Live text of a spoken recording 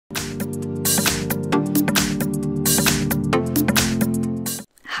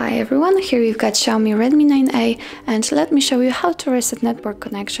Hi everyone, here we've got Xiaomi Redmi 9A and let me show you how to reset network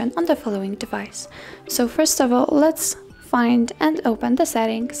connection on the following device. So first of all, let's find and open the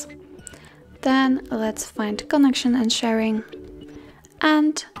settings. Then let's find connection and sharing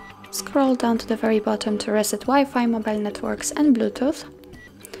and scroll down to the very bottom to reset Wi-Fi, mobile networks and Bluetooth.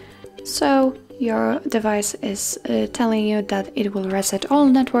 So your device is telling you that it will reset all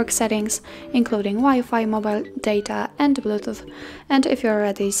network settings, including Wi-Fi, mobile data and Bluetooth. And if you're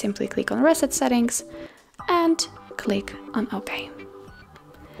ready, simply click on Reset Settings and click on OK.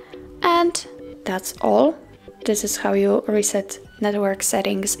 And that's all. This is how you reset network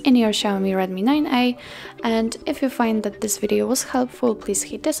settings in your Xiaomi Redmi 9A. And if you find that this video was helpful, please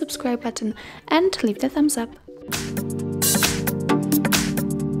hit the subscribe button and leave the thumbs up.